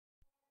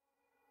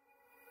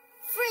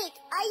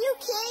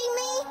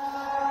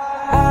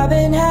I've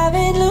been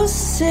having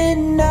lucid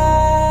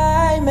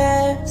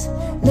nightmares,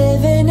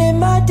 living in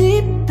my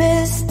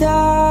deepest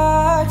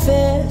dark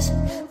fears,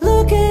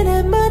 looking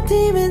at my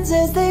demons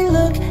as they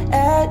look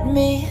at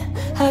me.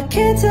 I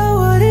can't tell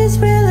what is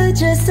real or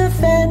just a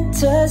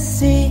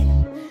fantasy.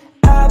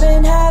 I've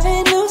been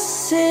having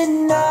lucid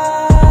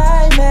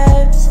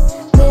nightmares,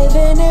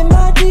 living in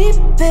my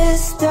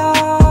deepest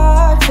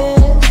dark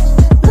fears,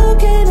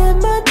 looking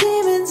at my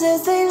demons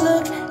as they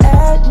look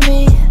at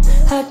me.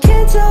 I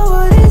can't tell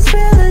what is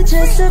real or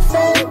just a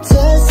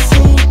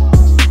fantasy.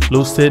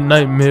 Lucid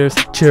nightmares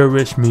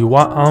cherish me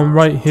while I'm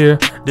right here.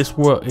 This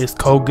world is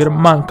cold, get a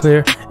mind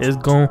clear. It's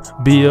gon'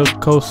 be a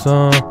cold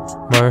summer.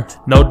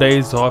 No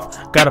days off,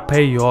 gotta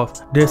pay off.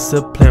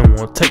 Discipline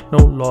won't take no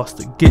loss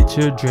to get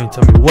your dream.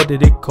 Tell me, what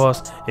did it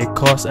cost? It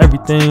cost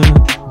everything.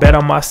 Bet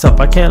on myself,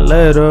 I can't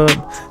let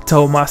up.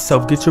 Told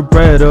myself, get your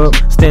bread up.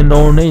 Stand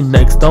on they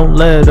necks, don't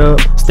let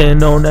up.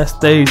 Stand on that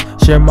stage,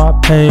 share my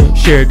pain.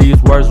 Share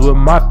these words with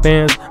my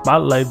fans. My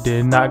life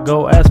did not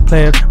go as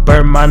planned.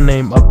 Burn my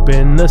name up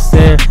in the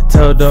sand.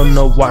 Tell them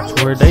to watch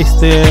where they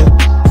stand.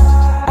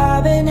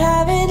 I've been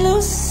having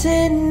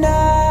lucid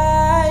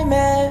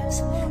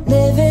nightmares,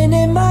 living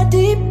in my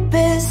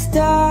deepest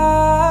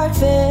dark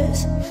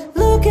fears,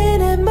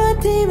 looking at my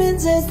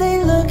demons as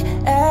they look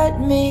at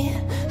me.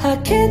 I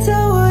can't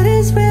tell what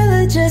is real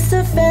or just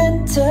a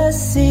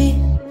fantasy.